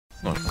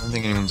Well, I don't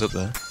think anyone's up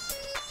there.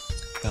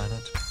 What's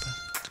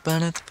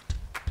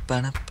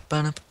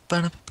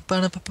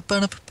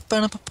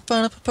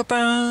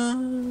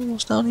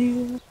down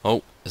here?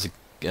 Oh, there's a.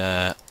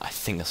 I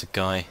think that's a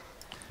guy.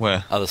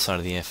 Where? Other side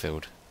of the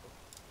airfield.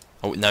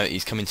 Oh no,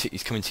 he's coming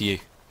to you.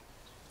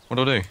 What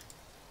do I do?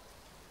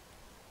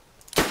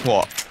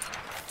 What?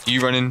 Are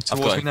you running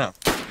towards me now?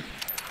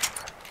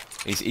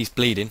 He's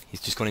bleeding. He's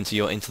just gone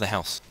into the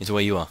house. Into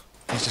where you are.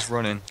 He's just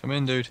running. Come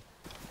in, dude.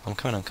 I'm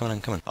coming.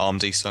 Oh, I'm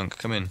desunk.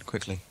 Come in,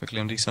 quickly.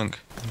 I'm desunk.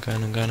 I'm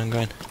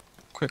going.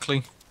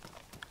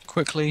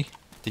 Quickly.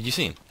 Did you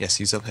see him? Yes,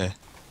 he's up here.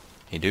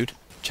 Hey dude,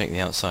 check the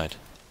outside.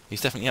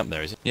 He's definitely up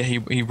there, is he? Yeah,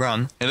 he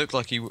ran. It looked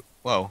like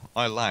well,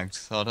 I lagged,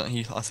 so I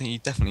think he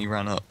definitely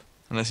ran up.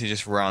 Unless he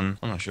just ran.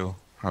 I'm not sure.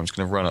 I'm just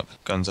gonna run up.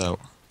 Guns out.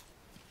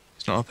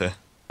 He's not up here.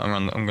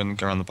 I'm gonna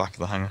go around the back of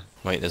the hangar.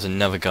 Wait, there's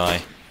another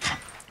guy.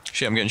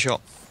 Shit, I'm getting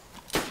shot.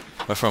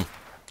 Where from?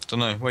 Don't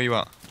know. Where you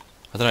at?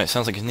 I don't know, it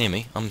sounds like he's near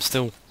me. I'm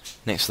still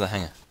next to the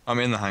hangar. I'm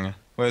in the hangar.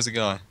 Where's the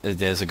guy?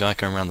 There's a guy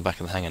going around the back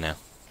of the hangar now.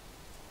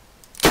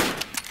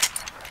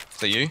 Is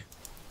that you?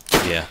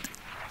 Yeah.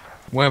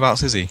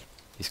 Whereabouts is he?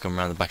 He's gone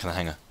around the back of the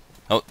hangar.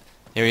 Oh,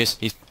 here he is.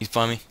 He's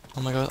by me.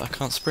 Oh my god, I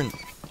can't sprint.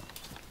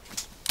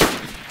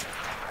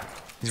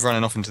 He's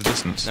running off into the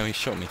distance. No, he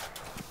shot me.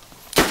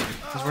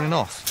 He's running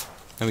off.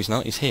 No, he's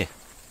not. He's here.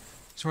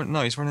 He's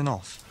running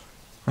off.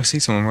 I see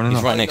someone running off.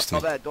 He's right next to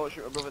me. I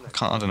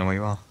don't know where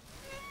you are.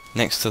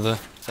 Next to the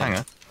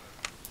hangar?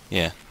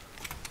 Yeah.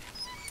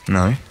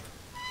 No.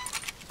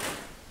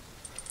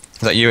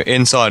 Is that you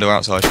inside or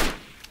outside?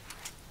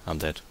 I'm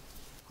dead.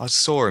 I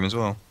saw him as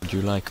well. Would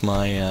you like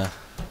my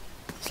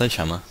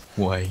sledgehammer?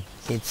 Why?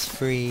 It's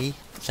free.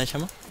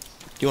 Sledgehammer?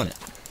 Do you want it?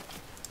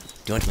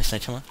 Do you want my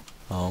sledgehammer?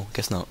 Oh,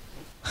 guess not.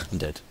 I'm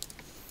dead.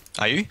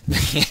 Are you?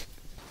 It's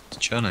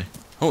Cherno.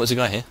 Oh, there's a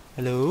guy here.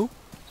 Hello?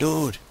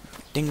 Dude!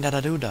 Ding da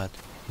da doo dad.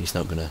 He's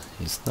not gonna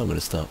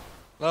stop.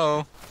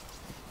 Hello?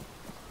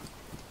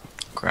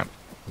 Crap.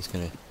 He's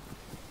gonna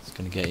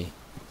get you.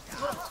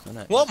 Oh,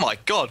 no. Oh my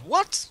god,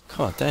 what?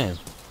 God damn.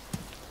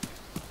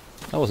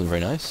 That wasn't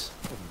very nice.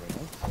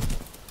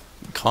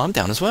 Calm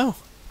down as well.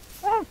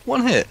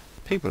 One hit.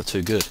 People are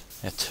too good.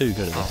 They're too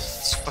good at this.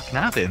 Let's fucking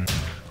have him.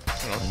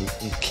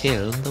 And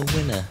kill the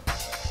winner.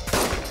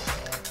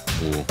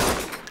 Ooh.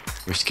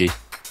 Risky.